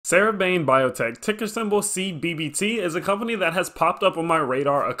Cerebain Biotech, ticker symbol CBBT, is a company that has popped up on my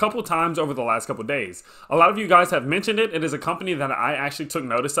radar a couple times over the last couple days. A lot of you guys have mentioned it. It is a company that I actually took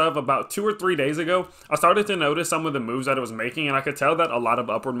notice of about 2 or 3 days ago. I started to notice some of the moves that it was making, and I could tell that a lot of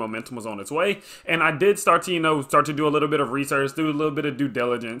upward momentum was on its way. And I did start to, do a little bit of research, do a little bit of due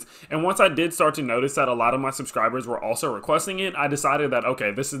diligence. And once I did start to notice that a lot of my subscribers were also requesting it, I decided that,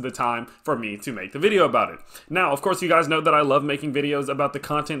 okay, this is the time for me to make the video about it. Now, of course, you guys know that I love making videos about the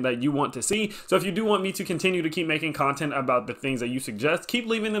content that you want to see. So if you do want me to continue to keep making content about the things that you suggest, keep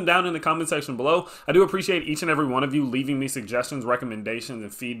leaving them down in the comment section below. I do appreciate each and every one of you leaving me suggestions, recommendations,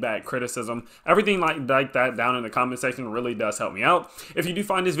 and feedback, criticism, everything like that down in the comment section really does help me out. If you do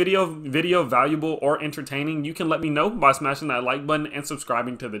find this video valuable or entertaining, you can let me know by smashing that like button and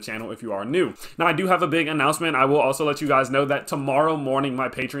subscribing to the channel if you are new. Now, I do have a big announcement. I will also let you guys know that tomorrow morning my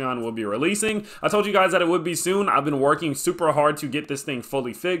Patreon will be releasing. I told you guys that it would be soon. I've been working super hard to get this thing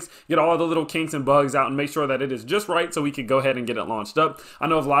fully fixed, get all the little kinks and bugs out, and make sure that it is just right so we could go ahead and get it launched up. I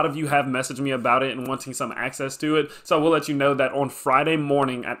know a lot of you have messaged me about it and wanting some access to it, so I will let you know that on Friday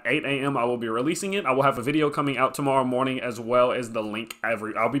morning at 8 a.m. I will be releasing it. I will have a video coming out tomorrow morning, as well as the link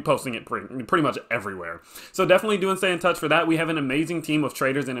I'll be posting it pretty much everywhere. So definitely do and stay in touch for that. We have an amazing team of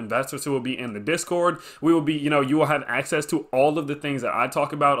traders and investors who will be in the Discord. We will be, you will have access to all of the things that I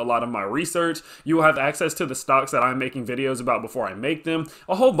talk about, a lot of my research. You will have access to the stocks that I'm making videos about before I make them.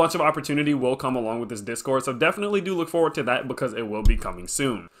 A whole bunch of opportunity will come along with this Discord, so definitely do look forward to that because it will be coming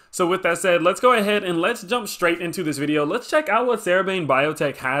soon. So with that said, let's go ahead and let's jump straight into this video. Let's check out what Cerebain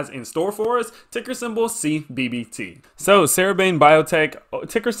Biotech has in store for us, ticker symbol CBBT. So Cerebain Biotech,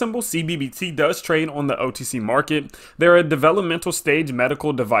 ticker symbol CBBT, does trade on the OTC market. They're a developmental stage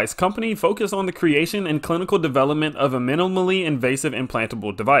medical device company focused on the creation and clinical development of a minimally invasive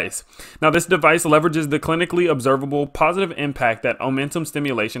implantable device. Now, this device leverages the clinically observable positive impact that omentum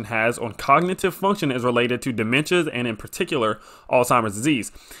stimulation has on cognitive function as related to dementias and in particular Alzheimer's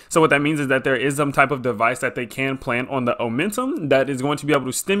disease. So what that means is that there is some type of device that they can plant on the omentum that is going to be able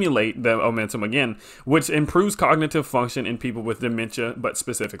to stimulate the omentum again, which improves cognitive function in people with dementia, but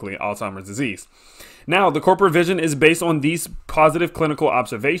specifically Alzheimer's disease. Now, the corporate vision is based on these positive clinical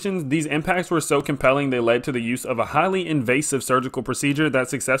observations. These impacts were so compelling they led to the use of a highly invasive surgical procedure that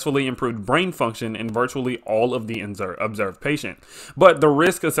successfully improved brain function in virtually all of the observed patient. But the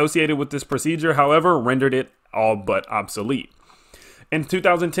risk associated with this procedure, however, rendered it all but obsolete. In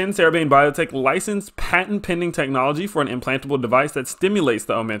 2010, Cerebain Biotech licensed patent-pending technology for an implantable device that stimulates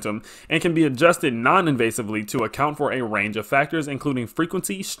the omentum and can be adjusted non-invasively to account for a range of factors, including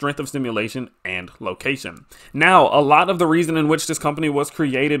frequency, strength of stimulation, and location. Now, a lot of the reason in which this company was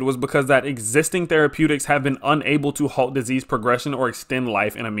created was because that existing therapeutics have been unable to halt disease progression or extend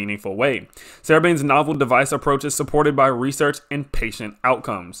life in a meaningful way. Cerebain's novel device approach is supported by research and patient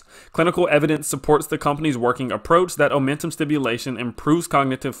outcomes. Clinical evidence supports the company's working approach that omentum stimulation improves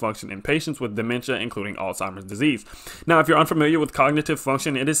cognitive function in patients with dementia, including Alzheimer's disease. Now, if you're unfamiliar with cognitive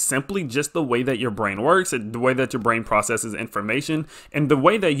function, it is simply just the way that your brain works, the way that your brain processes information, and the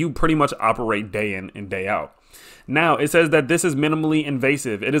way that you pretty much operate day in and day out. Now, it says that this is minimally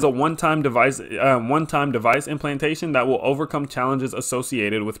invasive. It is a one-time device implantation that will overcome challenges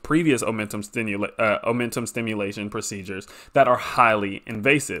associated with previous omentum stimulation procedures that are highly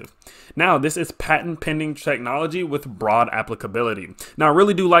invasive. Now, this is patent-pending technology with broad applicability. Now, I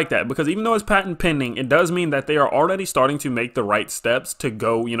really do like that because even though it's patent pending, it does mean that they are already starting to make the right steps to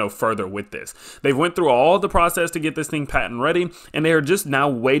go, further with this. They've went through all the process to get this thing patent ready, and they are just now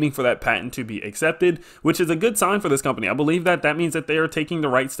waiting for that patent to be accepted, which is a good sign for this company. I believe that means that they are taking the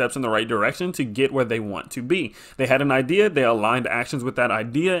right steps in the right direction to get where they want to be. They had an idea, they aligned actions with that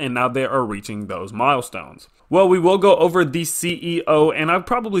idea, and now they are reaching those milestones. Well, we will go over the CEO, and I'll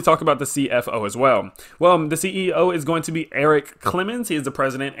probably talk about the CFO as well. Well, the CEO is going to be Eric Clemens. He is the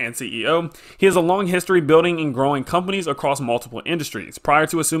president and CEO. He has a long history building and growing companies across multiple industries. Prior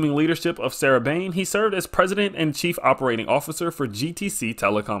to assuming leadership of Cerebain, he served as president and chief operating officer for GTC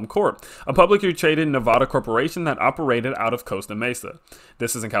Telecom Corp., a publicly traded Nevada corporation that operated out of Costa Mesa.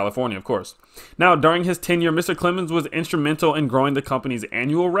 This is in California, of course. Now, during his tenure, Mr. Clemens was instrumental in growing the company's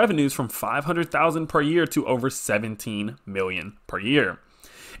annual revenues from $500,000 per year to over $17 million per year.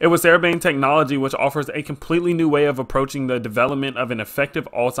 It was Cerebain Technology which offers a completely new way of approaching the development of an effective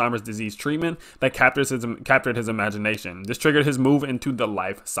Alzheimer's disease treatment that captured his imagination. This triggered his move into the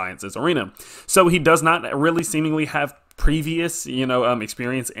life sciences arena. So he does not really seemingly have previous,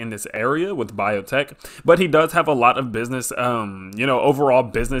 experience in this area with biotech, but he does have a lot of business, overall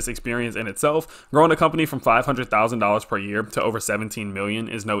business experience in itself. Growing a company from $500,000 per year to over 17 million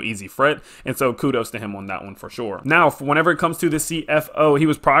is no easy feat, and so kudos to him on that one for sure. Now, whenever it comes to the CFO, he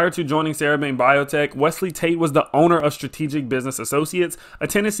was prior to joining Cerebain Biotech. Wesley Tate was the owner of Strategic Business Associates, a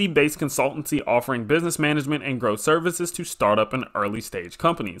Tennessee-based consultancy offering business management and growth services to startup and early stage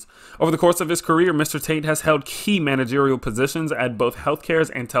companies. Over the course of his career, Mr. Tate has held key managerial positions at both healthcare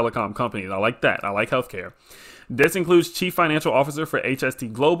and telecom companies. I like that. I like healthcare. This includes Chief Financial Officer for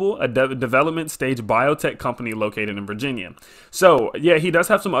HST Global, a development stage biotech company located in Virginia. So, yeah, he does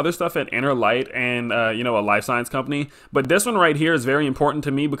have some other stuff at Inner Light and, a life science company. But this one right here is very important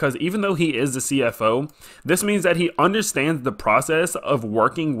to me because even though he is the CFO, this means that he understands the process of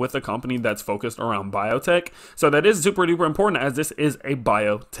working with a company that's focused around biotech. So that is super duper important as this is a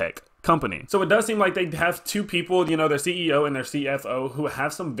biotech company. So it does seem like they have two people, their CEO and their CFO, who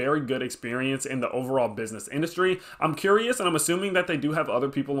have some very good experience in the overall business industry. I'm curious, and I'm assuming that they do have other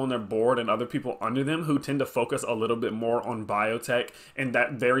people on their board and other people under them who tend to focus a little bit more on biotech and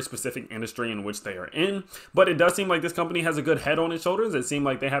that very specific industry in which they are in. But it does seem like this company has a good head on its shoulders. It seems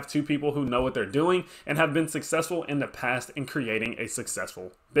like they have two people who know what they're doing and have been successful in the past in creating a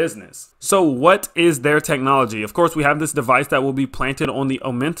successful business. So what is their technology? Of course, we have this device that will be planted on the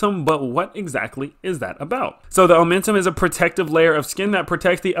omentum, but what exactly is that about? So the omentum is a protective layer of skin that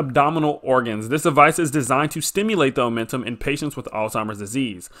protects the abdominal organs. This device is designed to stimulate the omentum in patients with Alzheimer's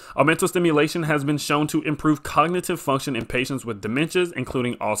disease. Omental stimulation has been shown to improve cognitive function in patients with dementias,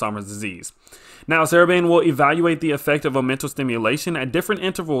 including Alzheimer's disease. Now, Cerebain will evaluate the effect of omental stimulation at different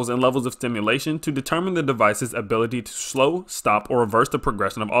intervals and levels of stimulation to determine the device's ability to slow, stop, or reverse the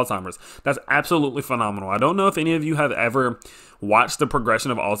progression of Alzheimer's. That's absolutely phenomenal. I don't know if any of you have ever watched the progression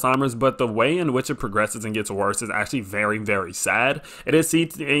of Alzheimer's, but the way in which it progresses and gets worse is actually very, very sad.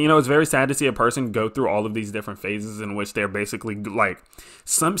 It's very sad to see a person go through all of these different phases in which they're basically like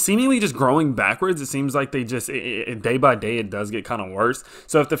seemingly just growing backwards. It seems like they just day by day it does get kind of worse.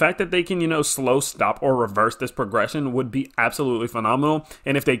 So if the fact that they can slow, stop, or reverse this progression would be absolutely phenomenal.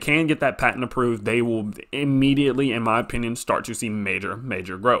 And if they can get that patent approved, they will immediately, in my opinion, start to see major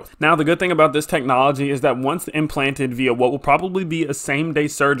growth. Now, the good thing about this technology is that once implanted via what will probably be a same-day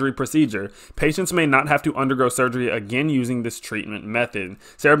surgery procedure, patients may not have to undergo surgery again using this treatment method.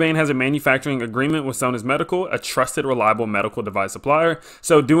 Cerebain has a manufacturing agreement with Sonus Medical, a trusted, reliable medical device supplier.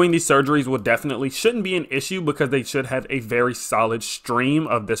 So doing these surgeries shouldn't be an issue because they should have a very solid stream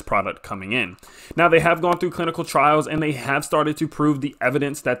of this product coming in. Now, they have gone through clinical trials and they have started to prove the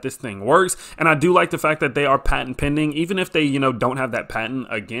evidence that this thing works. And I do like the fact that they are patent pending, even if they, don't have that patent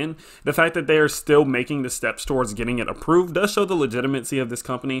again. The fact that they are still making the steps towards getting it approved does show the legitimacy of this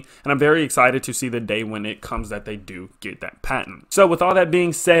company, and I'm very excited to see the day when it comes that they do get that patent. So with all that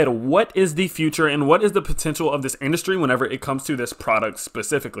being said, what is the future and what is the potential of this industry whenever it comes to this product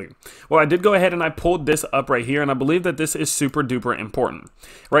specifically? Well, I did go ahead and I pulled this up right here, and I believe that this is super duper important.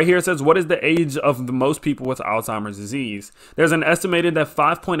 Right here it says, what is the age of the most people with Alzheimer's disease? There's an estimated that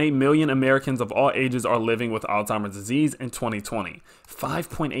 5.8 million Americans of all ages are living with Alzheimer's disease in 2020.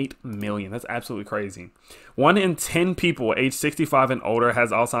 5.8 million. That's absolutely crazy. 1 in 10 people age 65 and older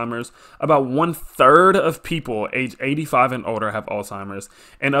has Alzheimer's. About 1/3 of people age 85 and older have Alzheimer's.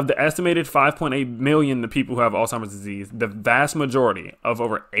 And of the estimated 5.8 million the people who have Alzheimer's disease, the vast majority of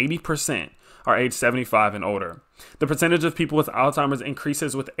over 80% are age 75 and older. The percentage of people with Alzheimer's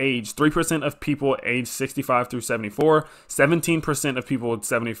increases with age. 3% of people age 65 through 74, 17% of people with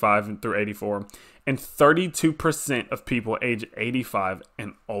 75 through 84, and 32% of people age 85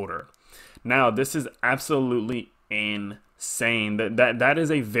 and older. Now, this is absolutely insane. That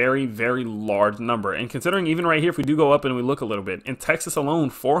is a very, very large number. And considering even right here, if we do go up and we look a little bit, in Texas alone,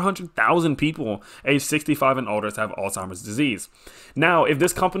 400,000 people age 65 and older have Alzheimer's disease. Now, if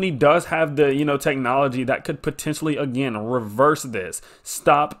this company does have the, technology that could potentially, again, reverse this,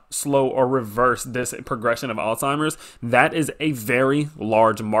 stop, slow, or reverse this progression of Alzheimer's, that is a very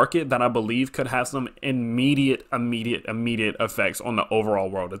large market that I believe could have some immediate effects on the overall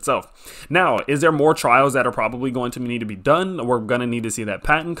world itself. Now, is there more trials that are probably going to need to be done? We're going to need to see that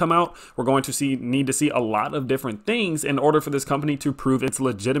patent come out. We're going to need to see a lot of different things in order for this company to prove its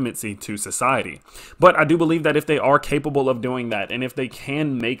legitimacy to society. But I do believe that if they are capable of doing that, and if they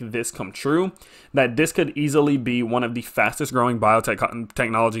can make this come true, that this could easily be one of the fastest growing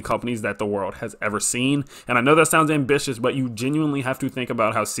biotechnology companies that the world has ever seen. And I know that sounds ambitious, but you genuinely have to think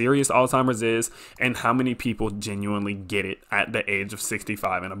about how serious Alzheimer's is and how many people genuinely get it at the age of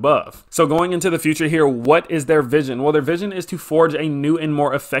 65 and above. So going into the future here, what is their vision? Well, their vision vision is to forge a new and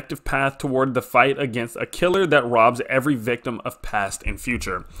more effective path toward the fight against a killer that robs every victim of past and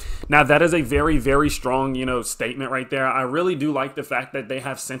future. Now, that is a very, very strong, statement right there. I really do like the fact that they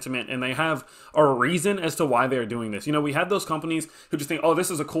have sentiment and they have a reason as to why they're doing this. We have those companies who just think, oh, this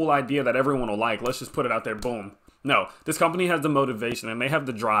is a cool idea that everyone will like. Let's just put it out there. Boom. No, this company has the motivation and they have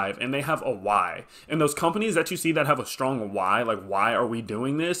the drive and they have a why. And those companies that you see that have a strong why, like why are we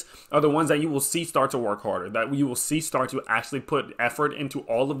doing this, are the ones that you will see start to work harder, that you will see start to actually put effort into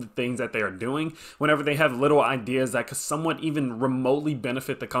all of the things that they are doing. Whenever they have little ideas that could somewhat even remotely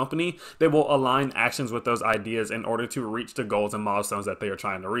benefit the company, they will align actions with those ideas in order to reach the goals and milestones that they are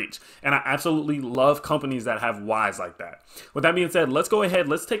trying to reach. And I absolutely love companies that have whys like that. With that being said, let's go ahead,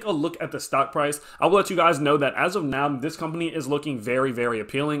 let's take a look at the stock price. I will let you guys know that as of now, this company is looking very, very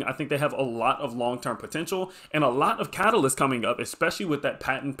appealing. I think they have a lot of long-term potential and a lot of catalysts coming up, especially with that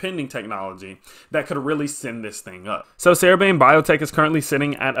patent pending technology that could really send this thing up. So Cerebain Biotech is currently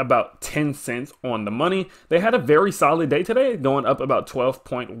sitting at about 10 cents on the money. They had a very solid day today, going up about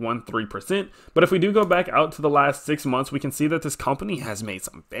 12.13%. But if we do go back out to the last 6 months, we can see that this company has made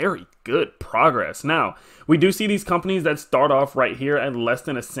some very good progress. Now, we do see these companies that start off right here at less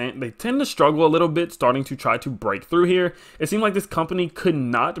than a cent. They tend to struggle a little bit, starting to try to break through here. It seemed like this company could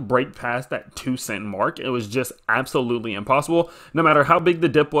not break past that 2-cent mark. It was just absolutely impossible. No matter how big the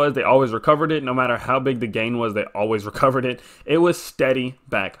dip was, they always recovered it. No matter how big the gain was, they always recovered it. It was steady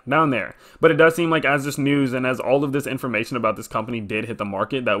back down there. But it does seem like as this news and as all of this information about this company did hit the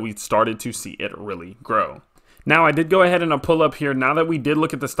market, that we started to see it really grow. Now, I did go ahead and pull up here now that we did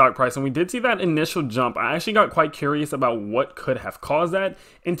look at the stock price and we did see that initial jump. I actually got quite curious about what could have caused that.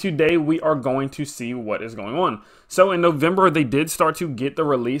 And today we are going to see what is going on. So in November, they did start to get the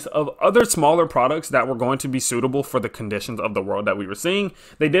release of other smaller products that were going to be suitable for the conditions of the world that we were seeing.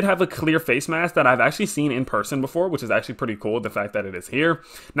 They did have a clear face mask that I've actually seen in person before, which is actually pretty cool, the fact that it is here.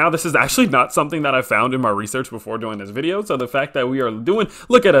 Now, this is actually not something that I found in my research before doing this video. So the fact that we are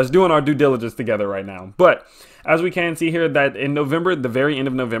look at us doing our due diligence together right now. But as we can see here, that in November, the very end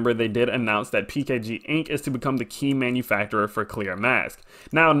of November, they did announce that PKG Inc. is to become the key manufacturer for clear mask.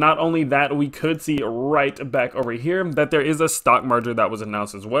 Now, not only that, we could see right back over here that there is a stock merger that was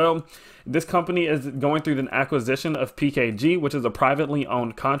announced as well. This company is going through the acquisition of PKG, which is a privately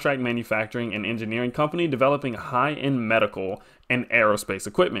owned contract manufacturing and engineering company developing high-end medical and aerospace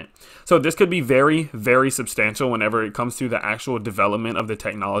equipment. So this could be very, very substantial whenever it comes to the actual development of the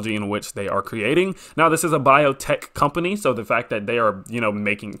technology in which they are creating. Now, this is a biotech company, so the fact that they are,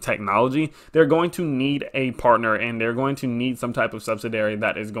 making technology, they're going to need a partner and they're going to need some type of subsidiary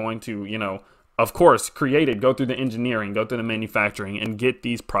that is going to, of course, create it, go through the engineering, go through the manufacturing, and get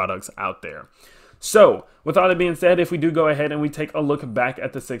these products out there. So, with all that being said, if we do go ahead and we take a look back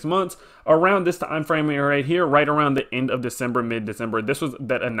at the 6 months, around this time frame right here, right around the end of December, mid-December, this was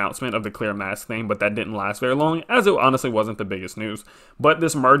that announcement of the clear mask thing, but that didn't last very long, as it honestly wasn't the biggest news. But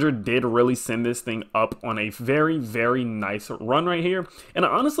this merger did really send this thing up on a very, very nice run right here, and I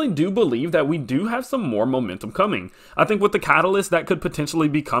honestly do believe that we do have some more momentum coming. I think with the catalyst that could potentially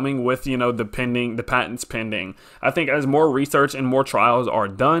be coming with, the patents pending, I think as more research and more trials are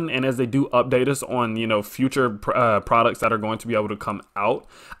done, and as they do update us on, future products that are going to be able to come out,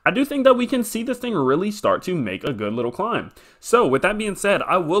 I do think that we can see this thing really start to make a good little climb. So with that being said,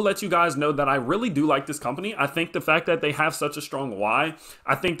 I will let you guys know that I really do like this company. I think the fact that they have such a strong why,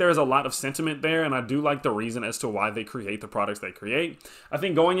 I think there's a lot of sentiment there, and I do like the reason as to why they create the products they create. I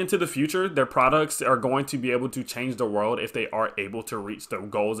think going into the future, their products are going to be able to change the world if they are able to reach the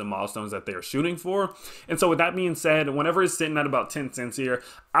goals and milestones that they're shooting for. And so with that being said, whenever it's sitting at about 10 cents here,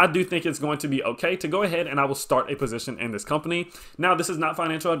 I do think it's going to be okay to go ahead and I will start a position in this company. Now, this is not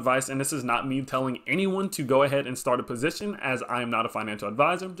financial advice, and this is not me telling anyone to go ahead and start a position, as I am not a financial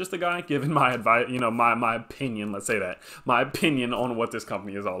advisor, just a guy giving my advice, my opinion, let's say that, my opinion on what this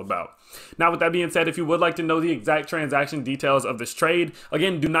company is all about. Now, with that being said, if you would like to know the exact transaction details of this trade,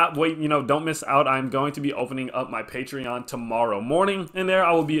 again, do not wait, don't miss out. I'm going to be opening up my Patreon tomorrow morning, and there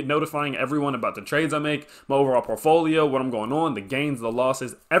I will be notifying everyone about the trades I make, my overall portfolio, what I'm going on, the gains, the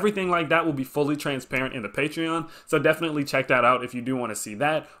losses, everything like that will be fully transparent in the Patreon. So definitely check that out if you do want to see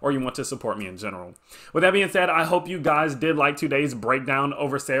that or you want to support me in general. With that being said, I hope you guys did like today's breakdown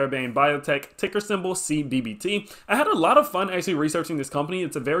over Cerebain Biotech, ticker symbol CBBT. I had a lot of fun actually researching this company.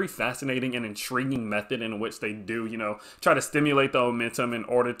 It's a very fascinating and intriguing method in which they do, try to stimulate the omentum in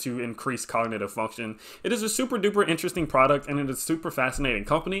order to increase cognitive function. It is a super duper interesting product, and it is a super fascinating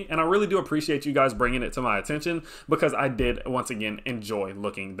company, and I really do appreciate you guys bringing it to my attention because I did once again enjoy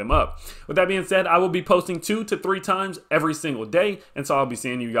looking them up. With that being said, I will be posting 2 to 3 times every single day, and so I'll be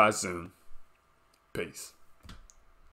seeing you guys soon. Peace.